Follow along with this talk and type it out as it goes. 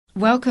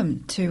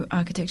Welcome to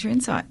Architecture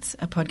Insights,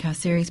 a podcast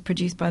series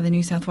produced by the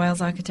New South Wales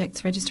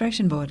Architects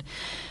Registration Board.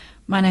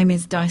 My name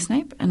is Di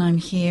Snape and I'm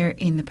here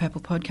in the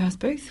Purple Podcast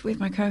booth with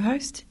my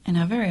co-host and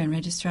our very own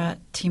registrar,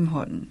 Tim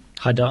Horton.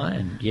 Hi Di,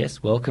 and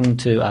yes, welcome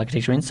to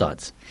Architecture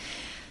Insights.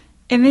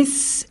 In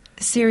this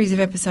series of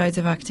episodes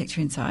of Architecture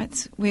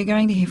Insights, we're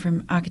going to hear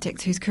from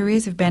architects whose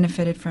careers have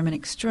benefited from an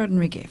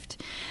extraordinary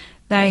gift.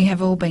 They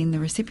have all been the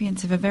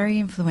recipients of a very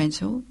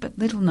influential but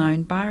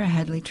little-known Byron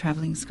Hadley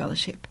Travelling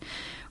Scholarship,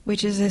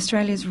 which is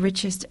Australia's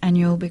richest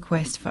annual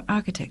bequest for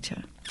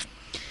architecture.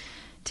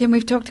 Tim,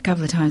 we've talked a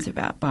couple of times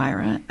about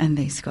Byron and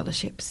these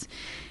scholarships.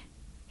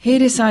 He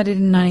decided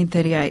in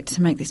 1938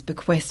 to make this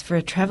bequest for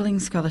a travelling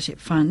scholarship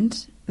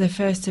fund, the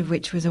first of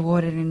which was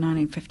awarded in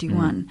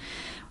 1951.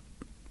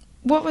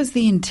 What was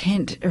the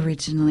intent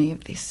originally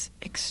of this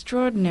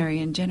extraordinary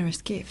and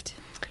generous gift?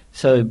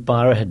 So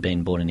Byron had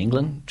been born in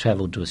England,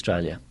 travelled to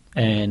Australia,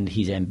 and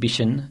his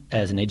ambition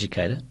as an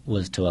educator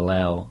was to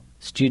allow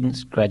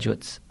students,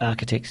 graduates,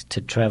 architects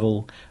to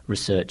travel,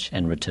 research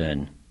and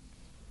return,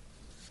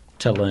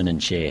 to learn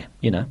and share,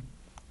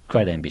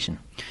 great ambition.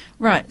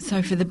 Right,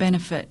 so for the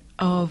benefit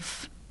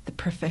of the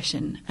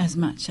profession as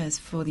much as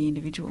for the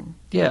individual.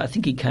 Yeah, I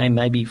think he came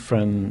maybe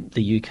from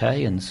the UK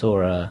and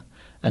saw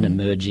an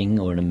emerging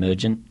or an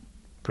emergent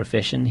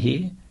profession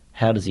here.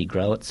 How does he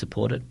grow it,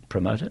 support it,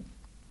 promote it?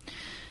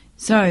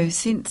 So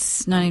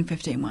since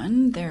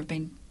 1951, there have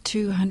been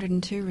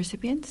 202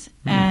 recipients,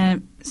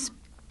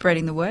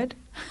 spreading the word,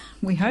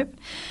 we hope.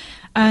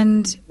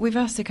 And we've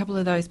asked a couple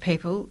of those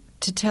people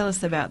to tell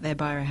us about their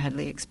Byron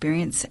Hadley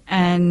experience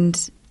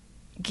and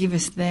give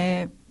us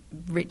their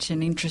rich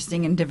and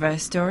interesting and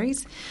diverse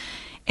stories.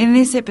 In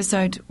this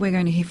episode, we're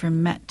going to hear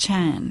from Matt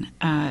Chan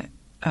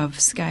of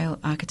Scale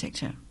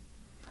Architecture.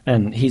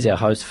 And he's our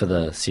host for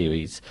the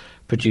series.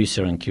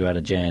 Producer and curator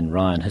Jan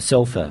Ryan,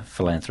 herself a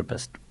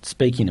philanthropist,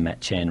 speaking to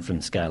Matt Chan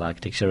from Scale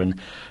Architecture, and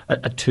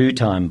a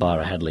two-time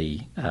Byron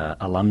Hadley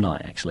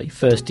alumni, actually,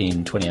 first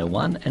in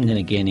 2001 and then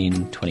again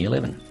in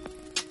 2011.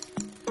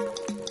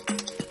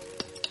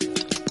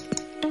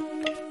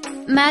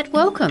 Matt,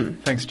 welcome.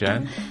 Thanks,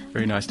 Jan.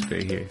 Very nice to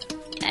be here.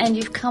 And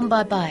you've come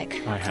by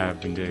bike. I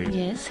have, indeed.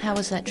 Yes. How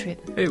was that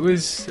trip? It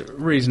was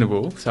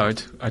reasonable. So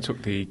I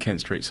took the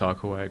Kent Street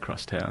Cycleway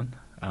across town.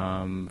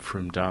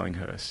 From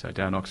Darlinghurst, so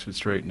down Oxford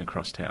Street and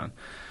across town.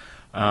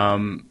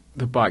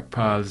 The bike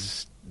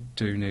paths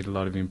do need a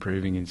lot of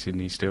improving in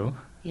Sydney still.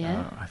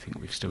 Yeah. I think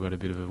we've still got a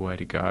bit of a way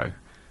to go.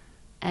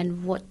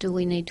 And what do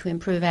we need to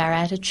improve, our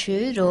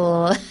attitude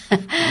or...?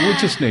 We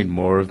just need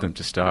more of them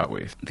to start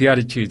with. The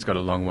attitude's got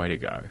a long way to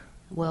go.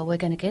 Well, we're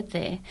going to get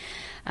there.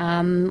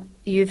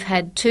 You've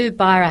had two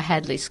Byron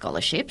Hadley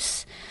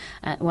scholarships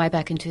way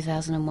back in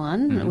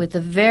 2001 with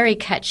the very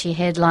catchy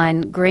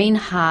headline, Green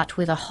Heart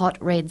with a Hot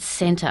Red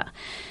Centre.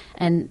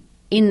 And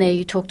in there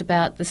you talked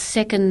about the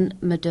second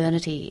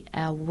modernity,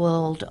 our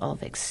world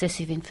of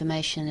excessive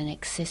information and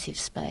excessive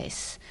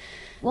space.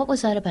 What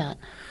was that about?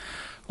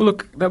 Well,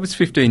 look, that was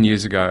 15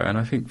 years ago, and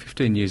I think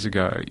 15 years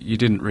ago you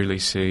didn't really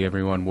see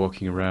everyone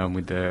walking around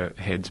with their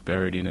heads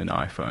buried in an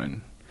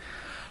iPhone.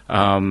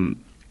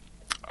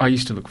 I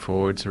used to look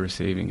forward to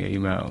receiving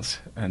emails,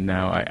 and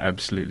now I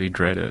absolutely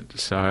dread it.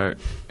 So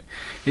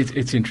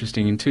it's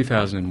interesting. In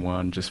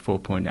 2001, just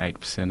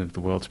 4.8% of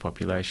the world's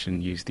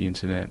population used the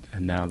internet,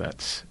 and now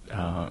that's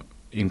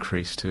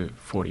increased to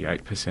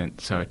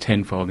 48%. So a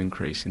tenfold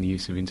increase in the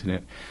use of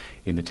internet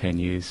in the 10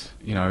 years.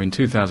 In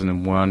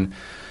 2001,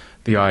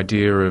 the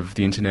idea of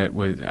the internet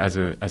was, as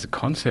a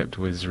concept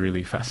was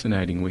really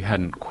fascinating. We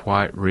hadn't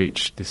quite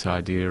reached this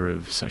idea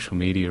of social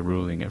media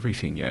ruling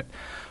everything yet.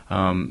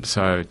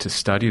 So to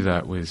study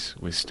that was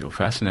still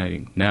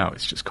fascinating. Now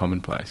it's just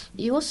commonplace.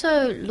 You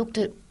also looked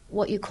at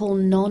what you call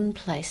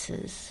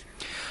non-places.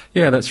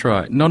 Yeah, that's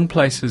right.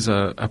 Non-places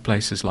are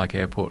places like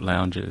airport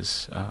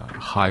lounges,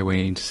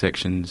 highway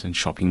intersections and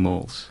shopping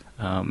malls,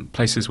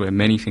 places where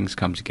many things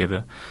come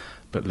together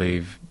but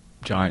leave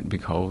giant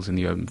big holes in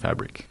the urban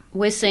fabric.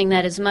 We're seeing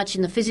that as much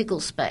in the physical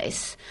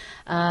space,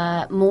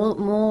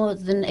 more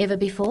than ever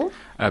before?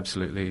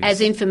 Absolutely. As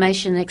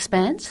information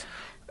expands?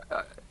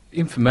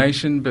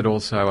 Information, but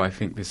also I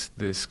think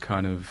this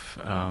kind of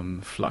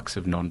flux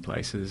of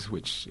non-places,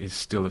 which is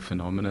still a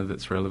phenomena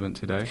that's relevant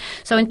today.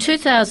 So in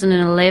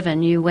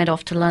 2011, you went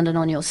off to London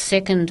on your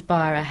second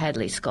Byron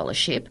Hadley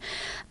scholarship.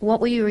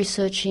 What were you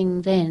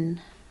researching then?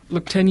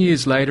 Look, 10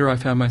 years later, I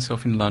found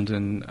myself in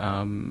London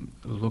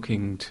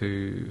looking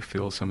to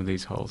fill some of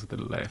these holes that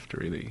are left,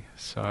 really.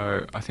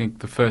 So I think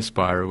the first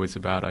Byron was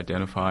about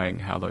identifying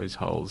how those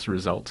holes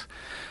result.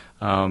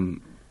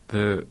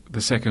 The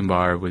second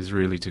Byron was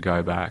really to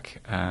go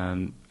back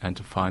and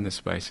to find the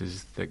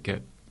spaces that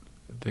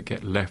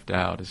get left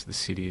out as the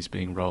city is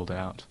being rolled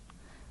out.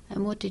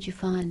 And what did you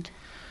find?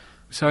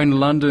 So in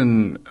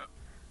London,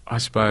 I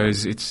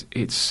suppose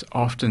it's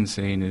often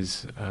seen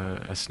as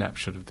a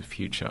snapshot of the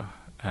future,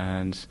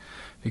 and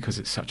because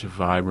it's such a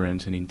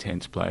vibrant and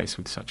intense place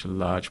with such a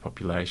large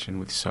population,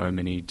 with so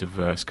many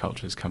diverse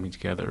cultures coming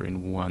together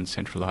in one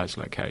centralised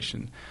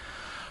location,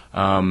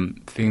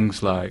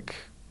 things like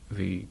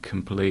the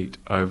complete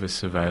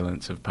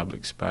over-surveillance of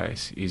public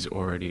space is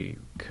already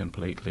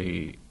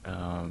completely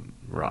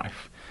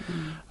rife.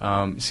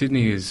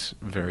 Sydney is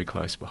very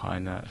close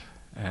behind that,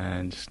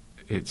 and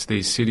it's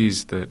these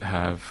cities that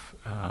have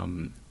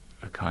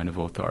a kind of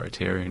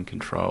authoritarian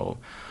control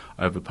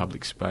over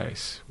public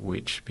space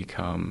which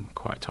become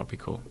quite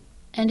topical.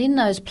 And in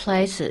those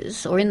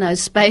places, or in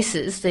those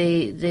spaces,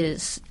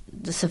 the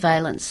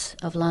surveillance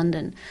of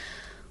London,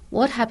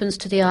 what happens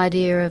to the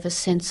idea of a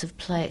sense of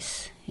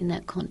place in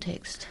that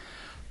context?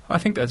 I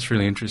think that's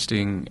really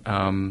interesting.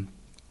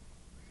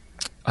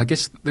 I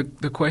guess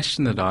the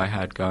question that I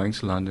had going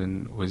to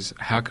London was,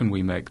 how can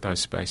we make those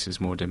spaces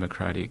more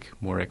democratic,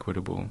 more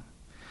equitable?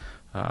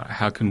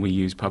 How can we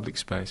use public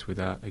space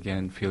without,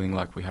 again, feeling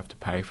like we have to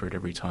pay for it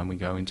every time we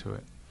go into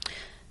it?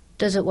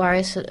 Does it worry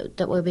us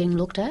that we're being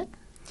looked at?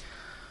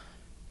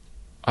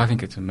 I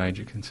think it's a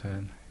major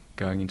concern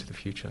going into the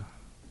future.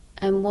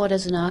 And what,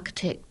 as an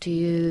architect,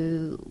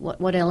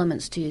 what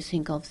elements do you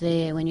think of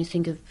there when you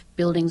think of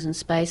buildings and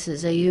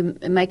spaces? Are you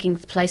making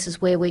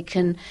places where we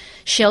can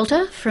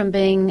shelter from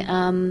being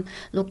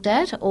looked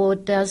at, or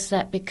does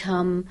that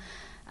become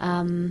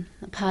a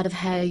part of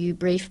how you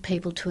brief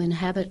people to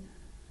inhabit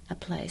a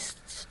place,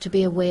 to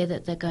be aware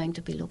that they're going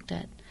to be looked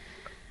at?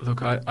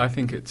 Look, I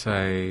think it's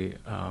a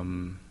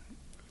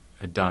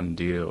done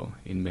deal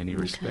in many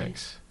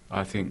respects.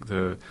 I think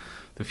the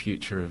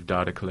future of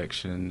data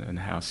collection and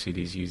how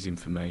cities use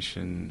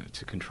information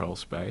to control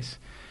space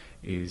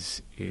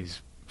is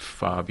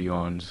far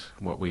beyond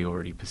what we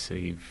already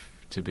perceive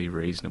to be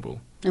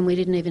reasonable. And we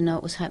didn't even know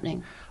it was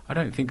happening? I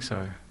don't think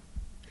so.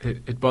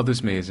 It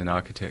bothers me as an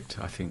architect,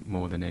 I think,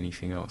 more than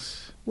anything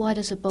else. Why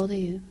does it bother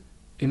you?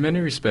 In many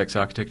respects,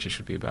 architecture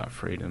should be about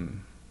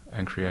freedom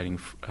and creating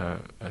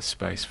a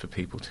space for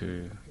people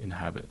to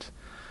inhabit,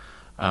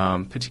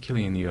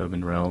 particularly in the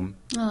urban realm.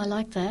 Oh, I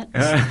like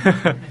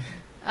that.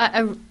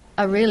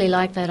 I really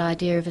like that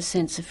idea of a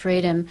sense of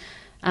freedom,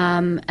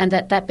 and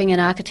that being an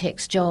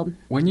architect's job.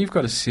 When you've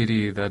got a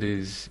city that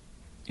is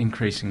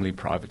increasingly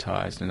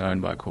privatised and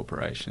owned by a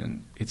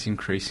corporation, it's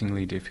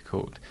increasingly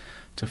difficult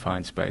to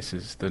find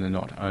spaces that are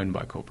not owned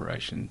by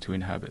corporation to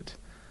inhabit.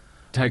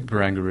 Take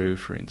Barangaroo,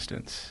 for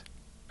instance.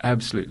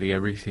 Absolutely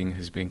everything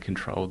has been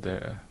controlled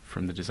there,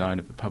 from the design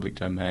of the public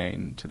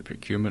domain to the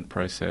procurement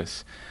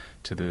process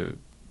to the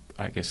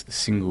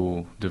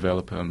single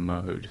developer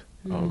mode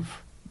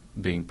of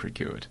being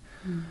procured.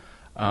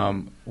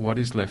 What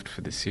is left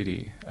for the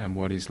city and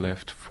what is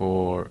left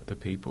for the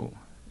people?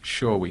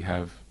 Sure, we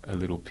have a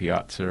little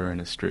piazza and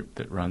a strip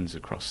that runs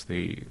across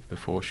the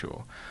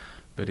foreshore,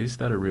 but is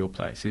that a real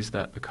place? Is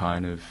that the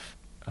kind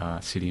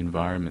of city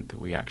environment that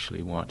we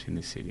actually want in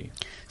this city?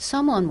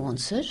 Someone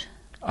wants it.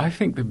 I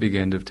think the big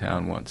end of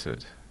town wants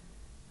it,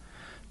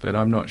 but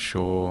I'm not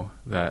sure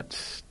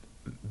that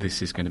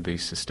this is going to be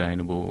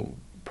sustainable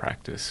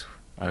practice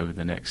over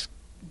the next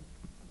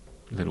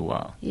little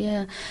while.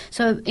 Yeah.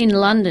 So in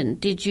London,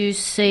 did you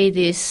see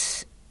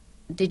this,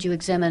 did you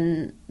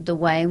examine the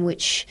way in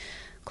which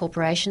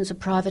corporations are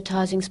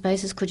privatising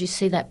spaces? Could you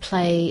see that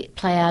play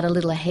out a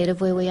little ahead of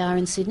where we are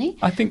in Sydney?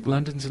 I think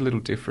London's a little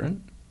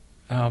different.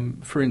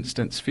 For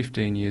instance,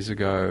 15 years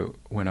ago,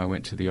 when I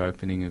went to the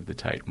opening of the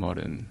Tate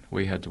Modern,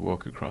 we had to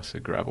walk across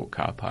a gravel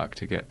car park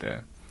to get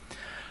there.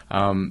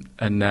 And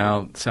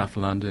now South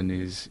London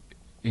is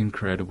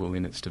incredible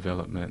in its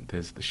development.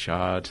 There's the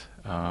Shard,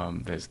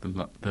 there's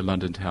the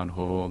London Town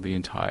Hall, the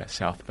entire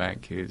South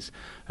Bank is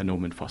a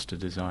Norman Foster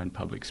designed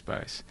public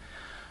space.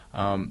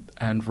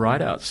 And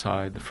right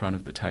outside the front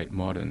of the Tate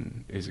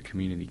Modern is a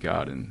community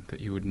garden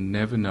that you would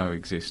never know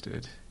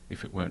existed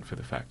if it weren't for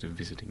the fact of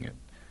visiting it.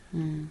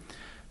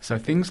 So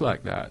things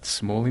like that,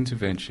 small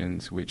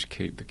interventions which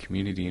keep the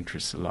community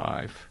interests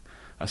alive,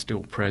 are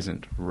still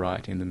present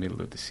right in the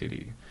middle of the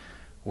city.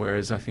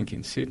 Whereas I think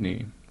in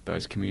Sydney,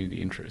 those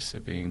community interests are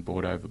being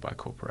bought over by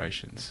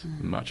corporations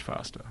much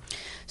faster.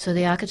 So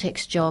the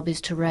architect's job is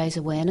to raise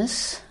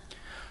awareness,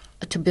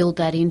 to build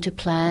that into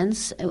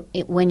plans.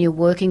 When you're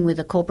working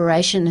with a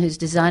corporation who's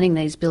designing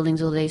these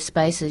buildings or these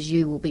spaces,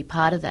 you will be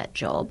part of that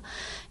job.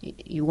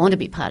 You want to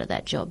be part of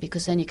that job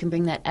because then you can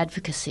bring that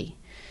advocacy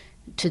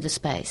to the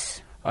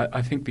space.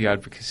 I think the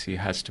advocacy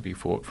has to be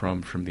fought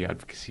from the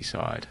advocacy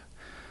side.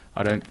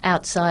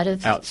 Outside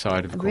of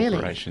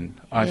corporation.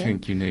 Really? I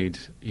think you need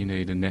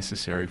a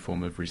necessary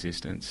form of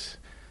resistance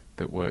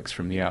that works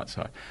from the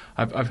outside.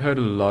 I've heard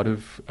a lot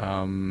of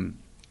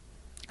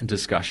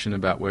discussion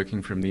about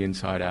working from the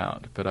inside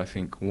out, but I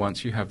think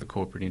once you have the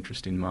corporate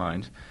interest in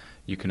mind,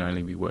 you can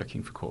only be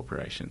working for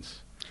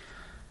corporations.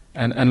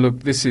 And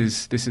look, this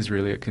is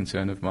really a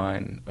concern of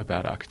mine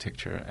about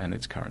architecture and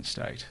its current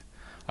state.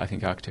 I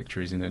think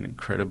architecture is in an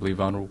incredibly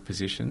vulnerable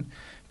position,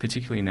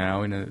 particularly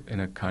now in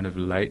a kind of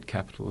late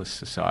capitalist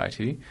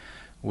society.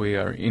 We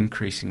are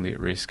increasingly at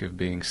risk of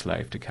being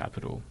slave to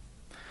capital.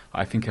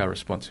 I think our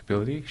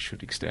responsibility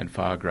should extend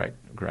far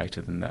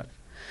greater than that.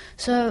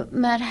 So,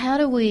 Matt, how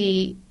do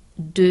we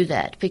do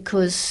that?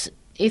 Because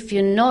if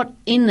you're not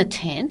in the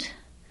tent,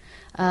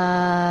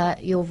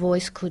 your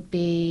voice could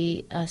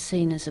be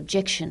seen as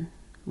objection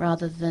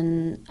rather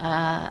than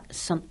a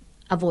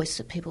voice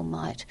that people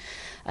might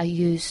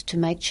use to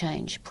make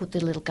change, put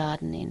their little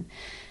garden in.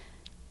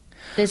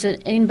 There's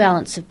an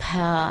imbalance of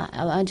power.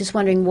 I'm just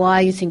wondering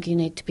why you think you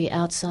need to be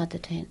outside the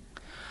tent.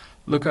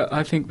 Look,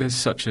 I think there's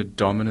such a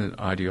dominant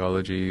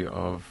ideology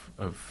of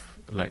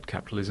late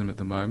capitalism at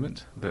the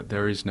moment that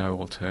there is no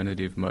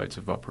alternative modes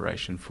of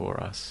operation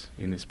for us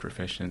in this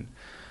profession,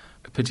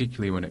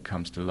 particularly when it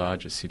comes to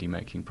larger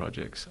city-making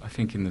projects. I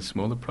think in the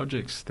smaller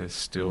projects there's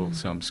still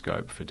some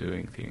scope for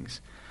doing things.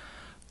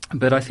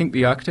 But I think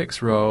the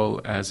architect's role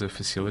as a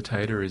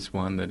facilitator is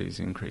one that is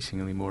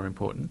increasingly more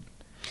important.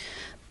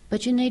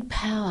 But you need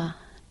power,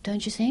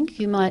 don't you think?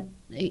 You might,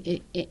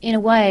 in a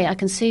way, I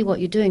can see what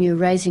you're doing. You're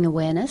raising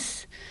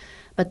awareness,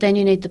 but then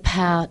you need the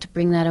power to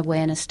bring that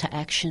awareness to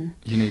action.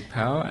 You need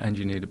power and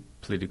you need a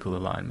political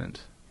alignment.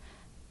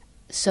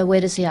 So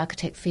where does the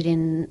architect fit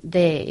in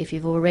there if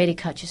you've already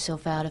cut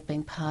yourself out of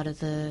being part of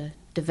the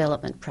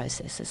development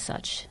process as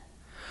such?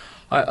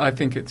 I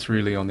think it's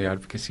really on the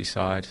advocacy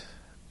side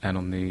and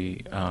on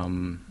the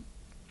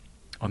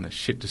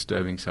shit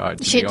disturbing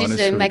side. Shit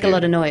disturbing, make a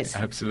lot of noise.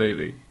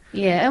 Absolutely.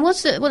 Yeah, and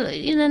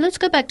let's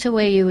go back to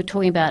where you were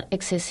talking about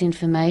excess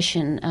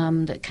information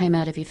that came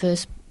out of your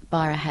first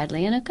Byra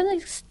Hadley, and it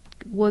kind of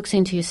works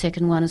into your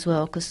second one as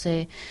well, because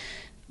they're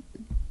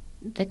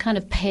kind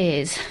of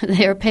pairs.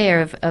 They're a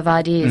pair of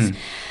ideas.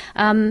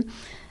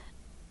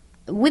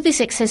 With this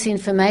excess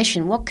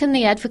information, what can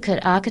the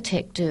advocate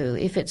architect do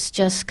if it's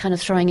just kind of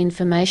throwing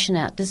information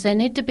out? Does there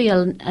need to be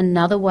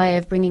another way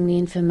of bringing the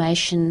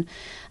information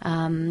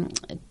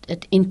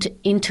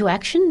into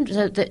action,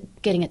 so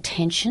that getting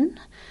attention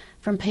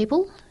from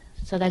people,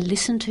 so they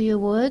listen to your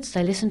words,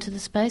 they listen to the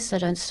space, they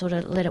don't sort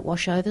of let it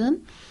wash over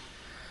them?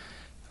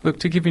 Look,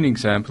 to give you an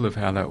example of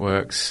how that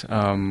works,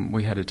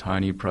 we had a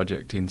tiny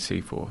project in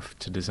Seaforth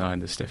to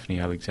design the Stephanie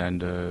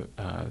Alexander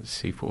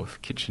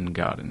Seaforth kitchen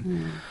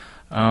garden.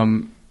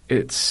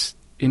 It's,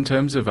 in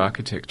terms of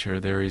architecture,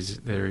 there is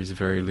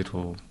very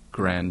little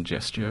grand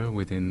gesture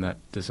within that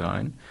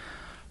design,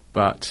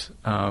 but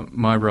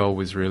my role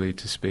was really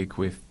to speak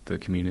with the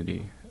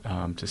community,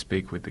 to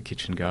speak with the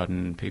kitchen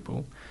garden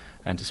people,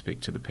 and to speak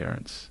to the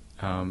parents,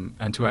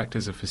 and to act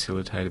as a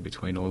facilitator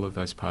between all of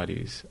those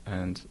parties.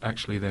 And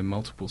actually there are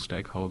multiple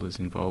stakeholders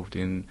involved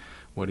in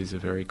what is a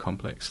very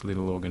complex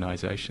little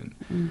organisation.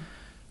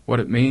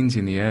 What it means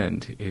in the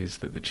end is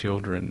that the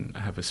children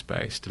have a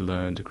space to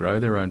learn to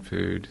grow their own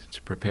food,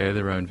 to prepare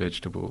their own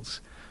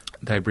vegetables.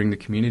 They bring the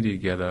community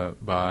together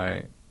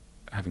by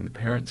having the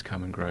parents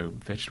come and grow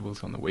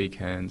vegetables on the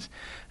weekends,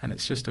 and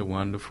it's just a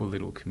wonderful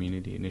little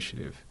community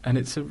initiative. And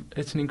it's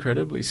an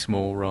incredibly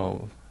small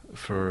role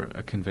for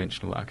a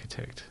conventional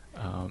architect,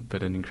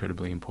 but an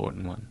incredibly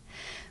important one.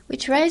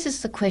 Which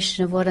raises the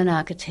question of what an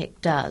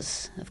architect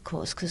does, of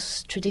course,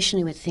 because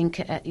traditionally we think,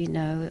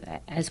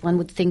 as one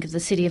would think of the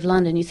City of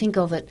London, you think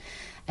of it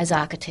as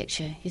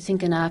architecture. You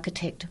think an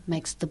architect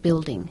makes the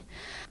building.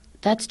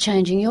 That's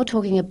changing. You're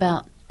talking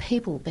about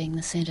people being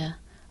the centre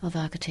of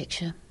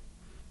architecture.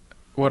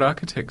 What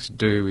architects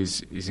do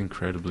is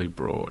incredibly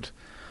broad.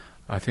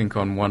 I think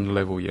on one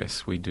level,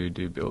 yes, we do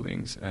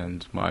buildings,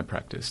 and my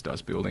practice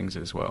does buildings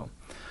as well.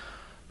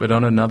 But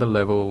on another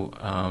level,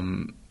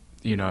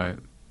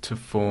 to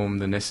form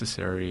the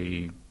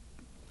necessary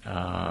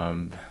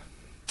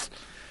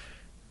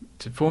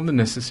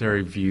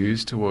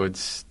views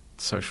towards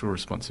social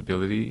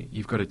responsibility,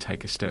 you've got to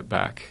take a step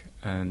back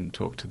and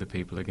talk to the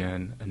people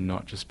again, and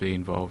not just be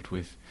involved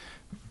with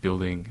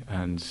building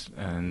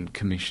and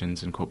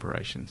commissions and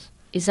corporations.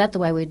 Is that the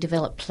way we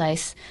develop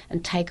place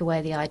and take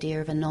away the idea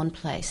of a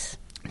non-place?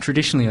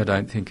 Traditionally, I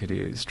don't think it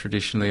is.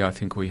 Traditionally, I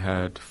think we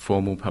had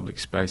formal public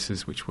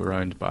spaces which were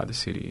owned by the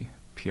city,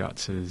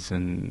 piazzas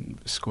and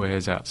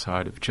squares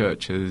outside of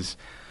churches,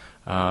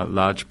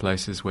 large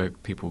places where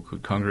people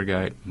could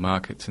congregate,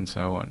 markets and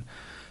so on.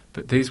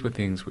 But these were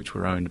things which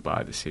were owned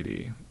by the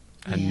city.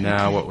 And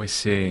now what we're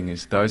seeing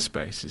is those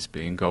spaces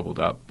being gobbled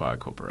up by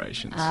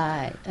corporations.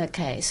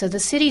 Okay, so the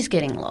city's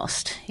getting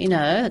lost.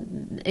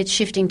 It's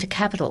shifting to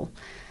capital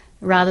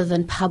rather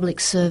than public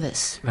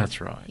service.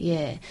 That's right.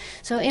 Yeah.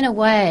 So in a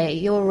way,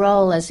 your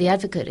role as the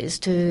advocate is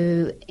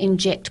to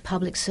inject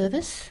public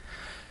service?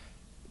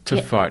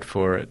 To fight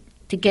for it.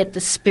 To get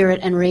the spirit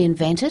and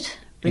reinvent it,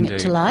 bring Indeed. it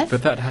to life?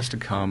 But that has to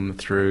come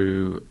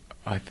through,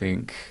 I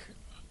think,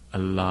 a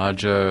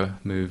larger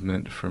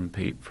movement from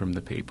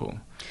the people.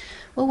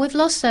 Well, we've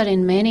lost that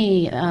in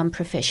many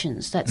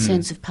professions, that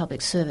sense of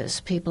public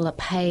service. People are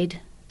paid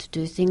to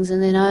do things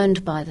and then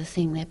owned by the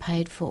thing they're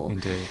paid for.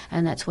 Indeed.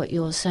 And that's what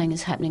you're saying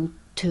is happening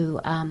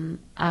to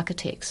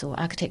architects or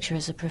architecture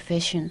as a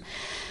profession.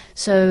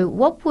 So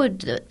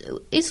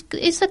is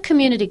the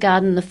community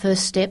garden the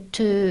first step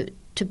to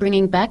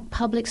bringing back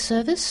public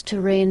service, to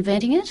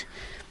reinventing it?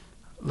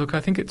 Look, I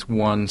think it's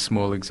one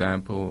small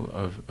example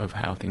of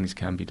how things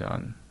can be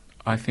done.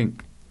 I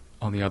think,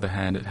 on the other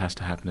hand, it has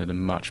to happen at a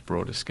much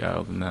broader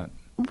scale than that.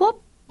 What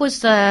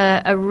was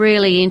a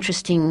really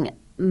interesting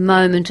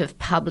moment of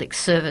public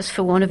service,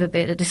 for want of a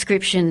better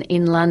description,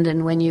 in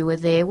London when you were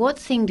there? What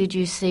thing did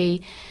you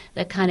see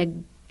that kind of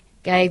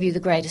gave you the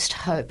greatest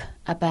hope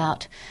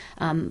about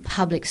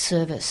public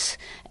service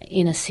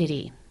in a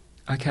city?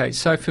 Okay,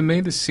 so for me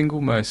the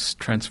single most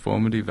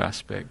transformative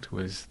aspect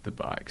was the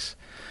bikes.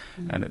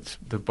 And it's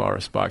the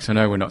Boris bikes. I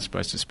know we're not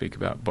supposed to speak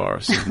about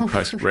Boris and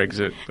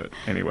post-Brexit, but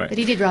anyway. But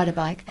he did ride a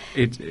bike.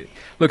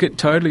 Look, it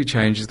totally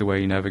changes the way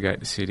you navigate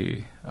the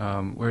city.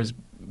 Whereas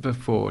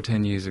before,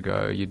 10 years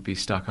ago, you'd be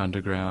stuck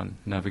underground,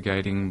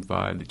 navigating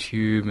via the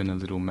tube and a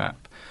little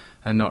map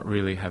and not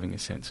really having a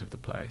sense of the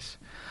place.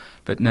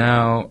 But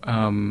now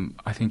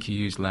I think you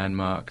use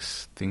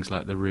landmarks, things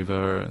like the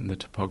river and the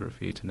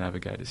topography to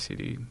navigate a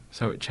city.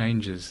 So it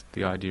changes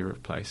the idea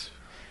of place.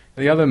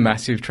 The other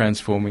massive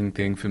transforming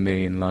thing for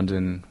me in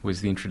London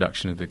was the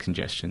introduction of the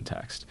congestion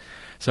tax.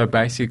 So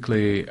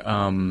basically,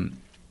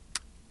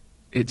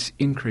 it's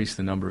increased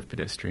the number of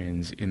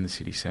pedestrians in the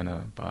city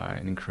centre by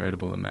an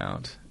incredible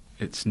amount.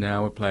 It's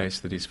now a place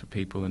that is for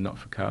people and not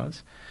for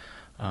cars.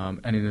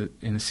 And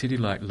in a city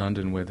like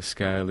London, where the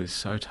scale is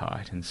so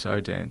tight and so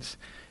dense,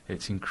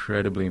 it's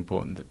incredibly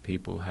important that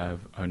people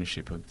have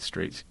ownership of the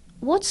streets.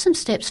 What's some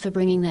steps for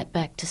bringing that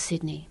back to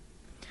Sydney?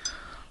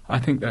 I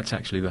think that's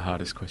actually the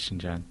hardest question,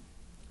 Jan.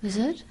 Is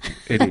it?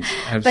 It is,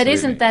 absolutely. But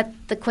isn't that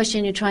the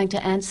question you're trying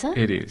to answer?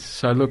 It is.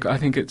 So look, I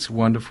think it's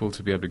wonderful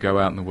to be able to go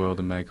out in the world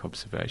and make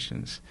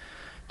observations.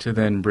 To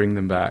then bring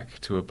them back,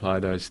 to apply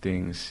those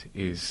things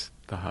is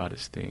the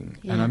hardest thing.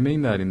 Yeah. And I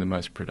mean that in the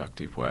most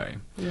productive way.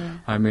 Yeah.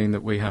 I mean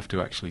that we have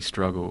to actually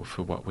struggle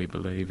for what we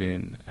believe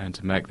in and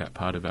to make that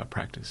part of our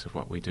practice of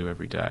what we do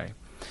every day.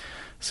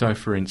 So,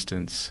 for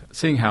instance,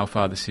 seeing how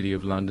far the City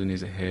of London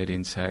is ahead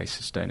in, say,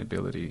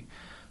 sustainability,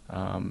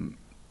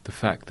 the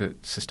fact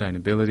that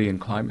sustainability and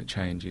climate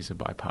change is a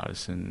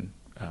bipartisan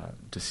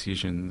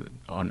decision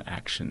on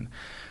action,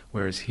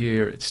 whereas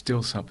here it's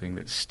still something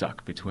that's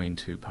stuck between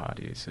two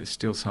parties. It's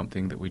still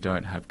something that we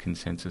don't have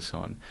consensus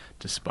on,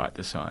 despite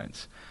the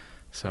science.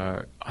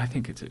 So I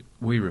think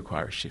we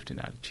require a shift in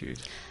attitude.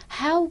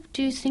 How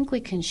do you think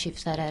we can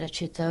shift that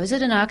attitude, though? Is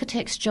it an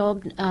architect's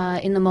job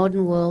in the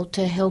modern world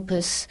to help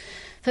us,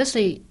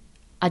 firstly,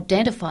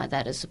 identify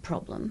that as a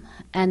problem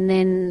and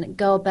then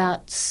go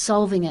about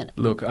solving it?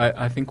 Look,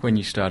 I think when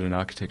you start an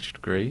architecture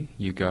degree,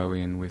 you go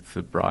in with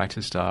the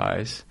brightest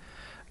eyes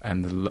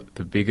and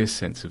the biggest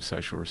sense of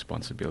social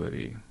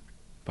responsibility.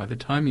 By the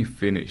time you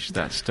finish,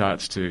 that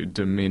starts to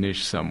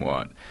diminish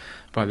somewhat.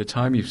 By the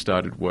time you've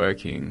started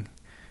working,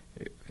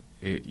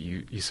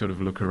 you sort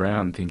of look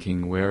around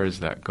thinking, where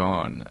has that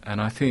gone? And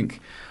I think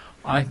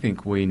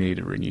we need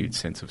a renewed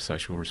sense of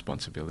social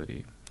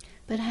responsibility.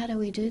 But how do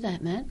we do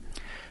that, Matt?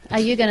 Are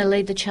you going to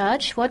lead the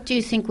charge? What do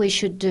you think we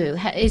should do?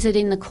 Is it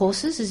in the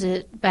courses? Is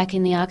it back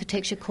in the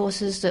architecture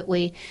courses that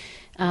we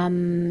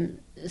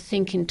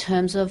think in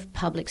terms of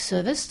public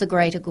service, the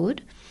greater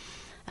good?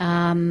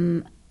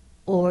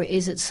 Or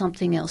is it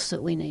something else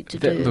that we need to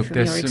do from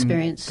your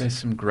experience? There's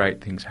some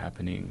great things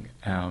happening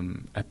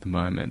at the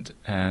moment,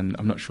 and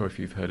I'm not sure if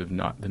you've heard of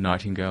the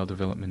Nightingale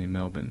development in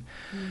Melbourne,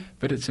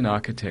 but it's an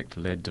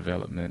architect-led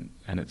development,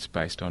 and it's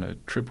based on a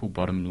triple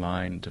bottom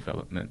line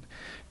development,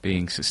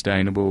 being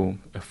sustainable,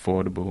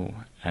 affordable,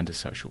 and a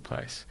social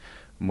place.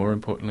 More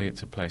importantly,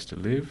 it's a place to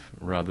live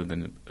rather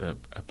than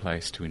a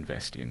place to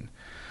invest in.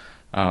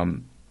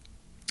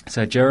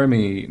 So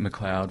Jeremy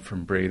McLeod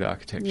from Breathe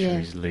Architecture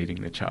is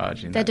leading the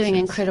charge in that sense. They're doing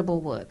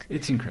incredible work.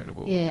 It's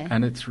incredible. Yeah.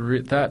 And it's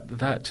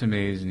that to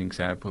me is an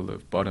example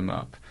of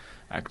bottom-up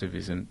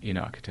activism in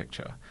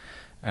architecture.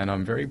 And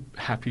I'm very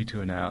happy to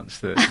announce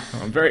that,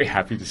 I'm very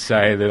happy to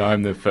say that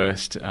I'm the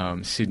first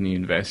Sydney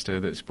investor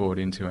that's bought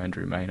into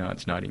Andrew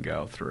Maynard's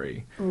Nightingale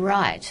 3.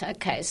 Right,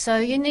 okay. So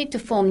you need to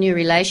form new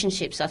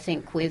relationships, I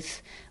think,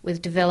 with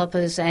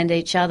developers and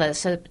each other.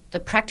 So the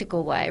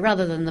practical way,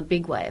 rather than the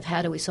big way of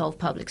how do we solve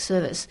public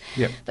service,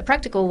 the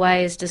practical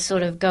way is to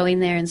sort of go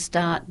in there and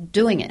start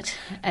doing it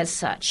as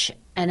such.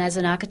 And as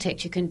an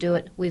architect, you can do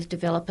it with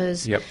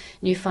developers,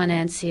 new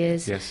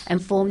financiers,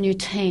 and form new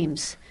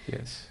teams.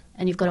 Yes.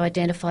 And you've got to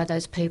identify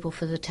those people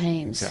for the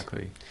teams.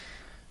 Exactly.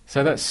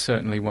 So that's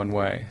certainly one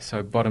way.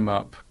 So bottom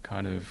up,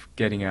 kind of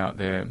getting out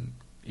there.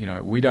 You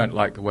know, we don't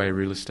like the way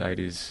real estate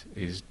is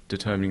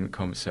determining the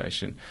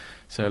conversation.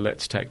 So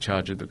let's take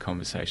charge of the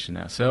conversation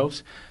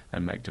ourselves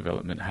and make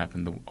development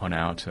happen on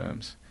our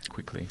terms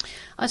quickly.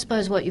 I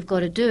suppose what you've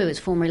got to do is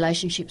form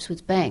relationships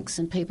with banks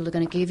and people are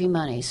going to give you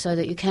money so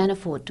that you can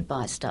afford to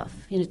buy stuff.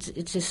 You know,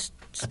 it's just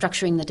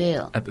structuring the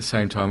deal. At the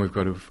same time, we've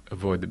got to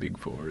avoid the big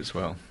four as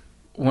well.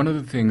 One of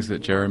the things that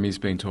Jeremy's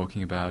been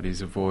talking about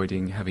is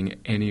avoiding having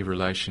any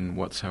relation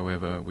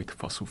whatsoever with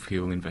fossil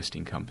fuel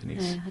investing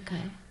companies. Yeah,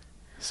 okay.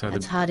 So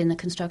that's hard in the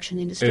construction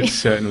industry. It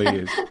certainly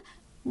is.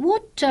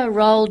 What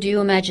role do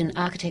you imagine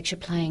architecture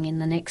playing in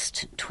the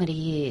next 20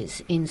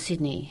 years in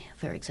Sydney,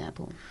 for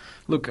example?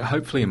 Look,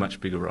 hopefully a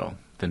much bigger role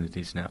than it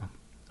is now.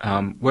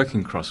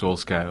 Working across all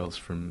scales,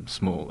 from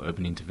small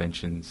urban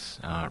interventions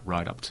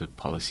right up to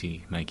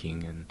policy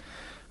making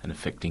and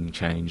affecting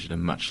change at a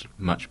much,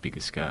 much bigger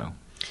scale.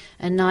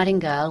 And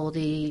Nightingale, or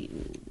the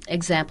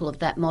example of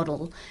that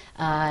model,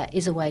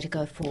 is a way to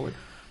go forward.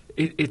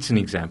 It's an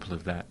example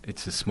of that.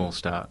 It's a small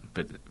start,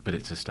 but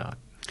it's a start.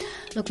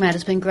 Look, Matt,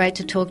 it's been great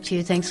to talk to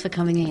you. Thanks for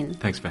coming in.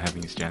 Thanks for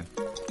having us, Jan.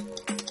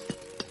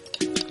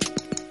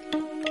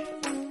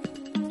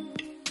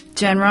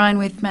 Jan Ryan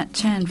with Matt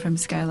Chan from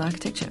Scale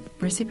Architecture,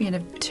 recipient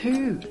of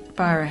 2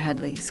 Byron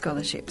Hadley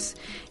scholarships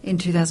in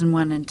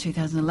 2001 and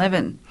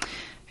 2011,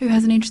 who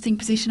has an interesting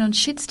position on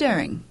shit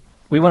stirring.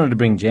 We wanted to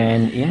bring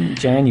Jan in.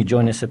 Jan, you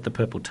join us at the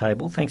Purple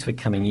Table. Thanks for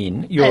coming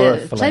in. You're a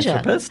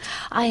philanthropist.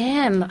 Pleasure. I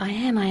am,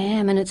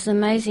 and it's the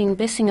amazing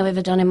best thing I've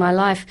ever done in my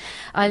life.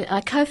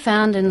 I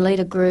co-found and lead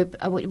a group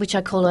which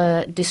I call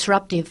a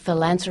disruptive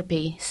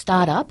philanthropy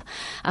startup.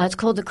 It's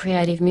called the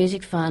Creative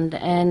Music Fund,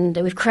 and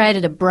we've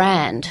created a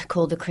brand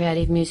called the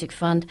Creative Music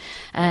Fund,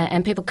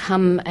 and people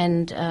come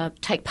and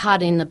take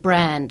part in the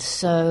brand.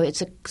 So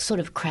it's a sort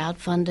of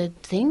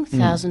crowd-funded thing,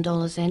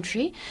 $1,000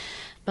 entry.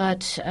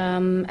 But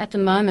at the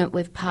moment,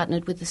 we've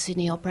partnered with the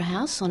Sydney Opera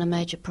House on a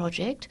major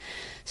project.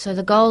 So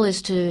the goal is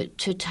to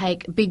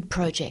take big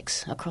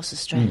projects across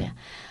Australia.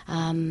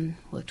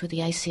 Worked with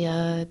the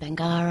ACO,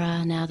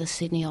 Bangarra, now the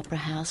Sydney Opera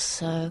House.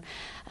 So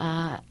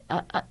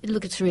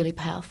look, it's really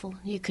powerful.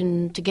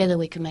 Together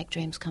we can make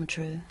dreams come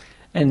true.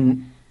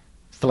 And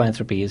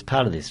philanthropy is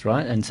part of this,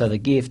 right? And so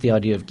the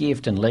idea of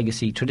gift and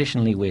legacy,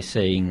 traditionally we're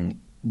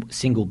seeing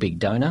single big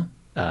donor.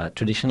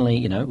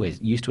 Traditionally, we're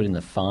used to it in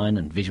the fine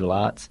and visual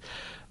arts,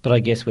 but I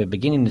guess we're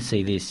beginning to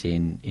see this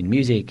in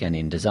music and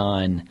in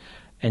design,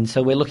 and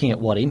so we're looking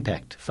at what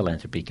impact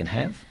philanthropy can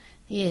have.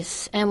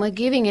 Yes, and we're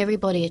giving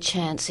everybody a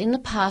chance. In the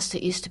past,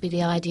 it used to be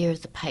the idea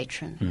of the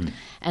patron,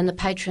 and the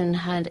patron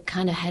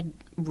had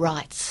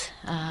rights,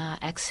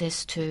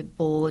 access to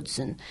boards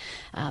and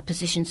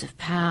positions of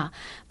power.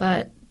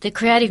 But the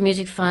Creative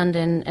Music Fund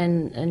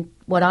and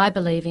what I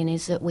believe in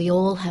is that we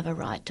all have a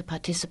right to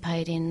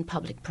participate in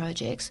public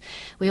projects.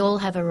 We all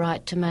have a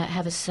right to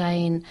have a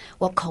say in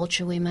what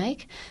culture we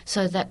make.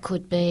 So that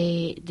could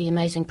be the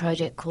amazing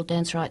project called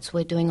Dance Rights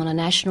we're doing on a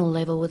national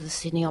level with the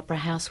Sydney Opera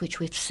House, which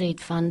we've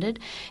seed funded.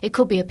 It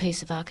could be a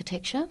piece of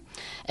architecture.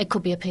 It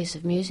could be a piece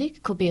of music.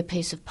 It could be a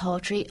piece of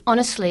poetry.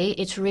 Honestly,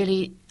 it's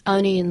really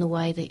only in the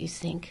way that you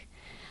think.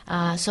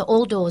 So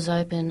all doors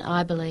open,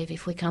 I believe,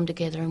 if we come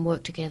together and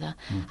work together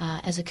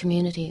as a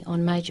community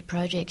on major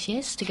projects.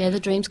 Yes, together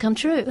dreams come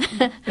true.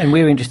 And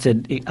we're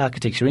interested,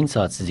 Architecture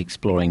Insights is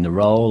exploring the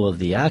role of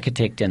the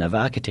architect and of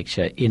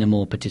architecture in a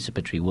more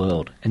participatory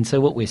world. And so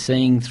what we're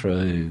seeing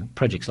through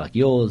projects like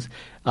yours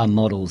are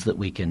models that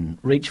we can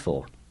reach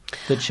for,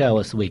 that show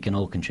us we can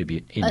all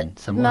contribute in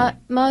some way.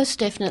 Most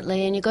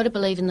definitely, and you've got to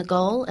believe in the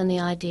goal and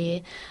the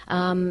idea.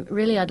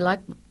 Really, I'd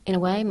like, in a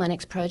way, my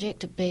next project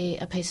to be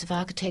a piece of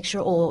architecture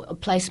or a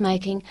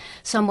placemaking,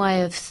 some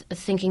way of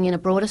thinking in a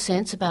broader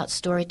sense about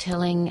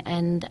storytelling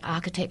and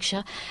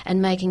architecture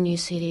and making new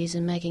cities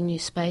and making new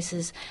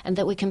spaces, and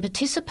that we can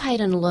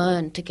participate and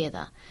learn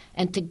together.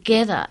 And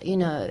together,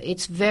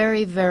 it's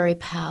very, very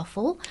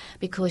powerful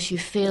because you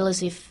feel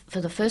as if,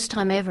 for the first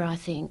time ever, I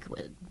think,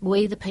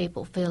 we the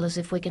people feel as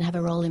if we can have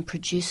a role in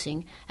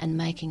producing and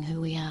making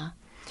who we are.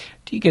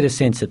 Do you get a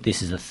sense that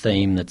this is a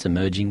theme that's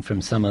emerging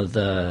from some of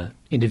the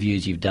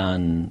interviews you've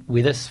done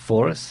with us,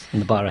 for us, in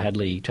the Byron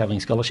Hadley Travelling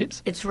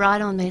Scholarships? It's right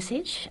on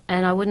message,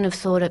 and I wouldn't have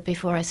thought it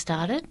before I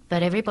started,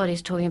 but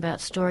everybody's talking about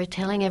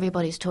storytelling,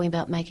 everybody's talking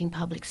about making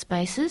public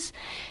spaces,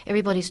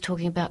 everybody's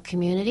talking about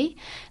community.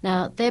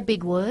 Now, they're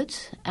big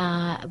words,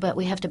 but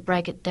we have to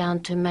break it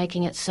down to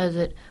making it so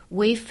that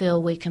we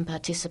feel we can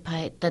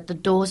participate, that the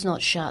door's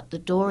not shut, the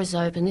door is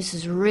open. This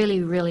is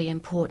really, really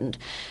important.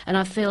 And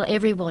I feel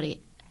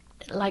everybody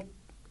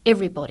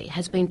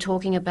has been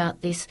talking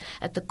about this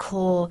at the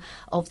core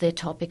of their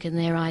topic and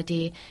their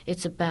idea.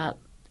 It's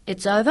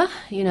over,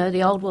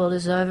 the old world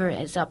is over,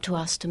 it's up to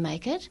us to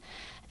make it,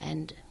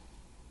 and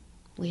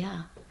we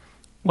are.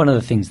 One of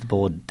the things the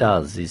board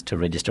does is to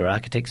register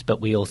architects,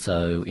 but we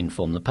also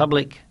inform the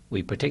public,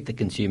 we protect the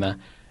consumer,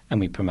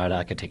 and we promote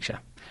architecture.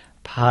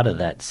 Part of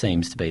that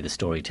seems to be the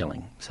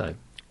storytelling. So,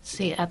 it's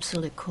the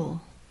absolute core.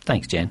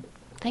 Thanks, Jan.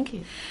 Thank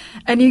you.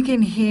 And you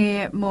can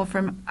hear more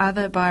from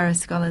other Byron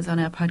scholars on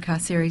our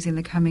podcast series in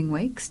the coming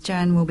weeks.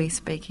 Jan will be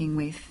speaking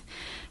with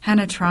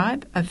Hannah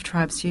Tribe of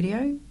Tribe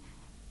Studio,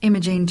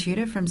 Imogene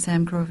Tudor from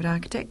Sam Crawford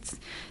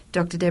Architects,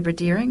 Dr. Deborah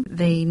Deering,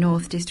 the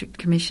North District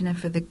Commissioner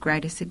for the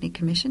Greater Sydney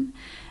Commission,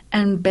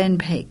 and Ben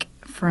Peake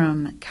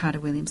from Carter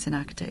Williamson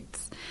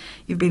Architects.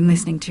 You've been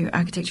listening to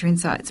Architecture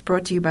Insights,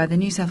 brought to you by the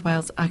New South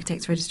Wales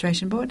Architects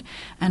Registration Board,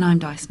 and I'm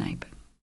Di Snape.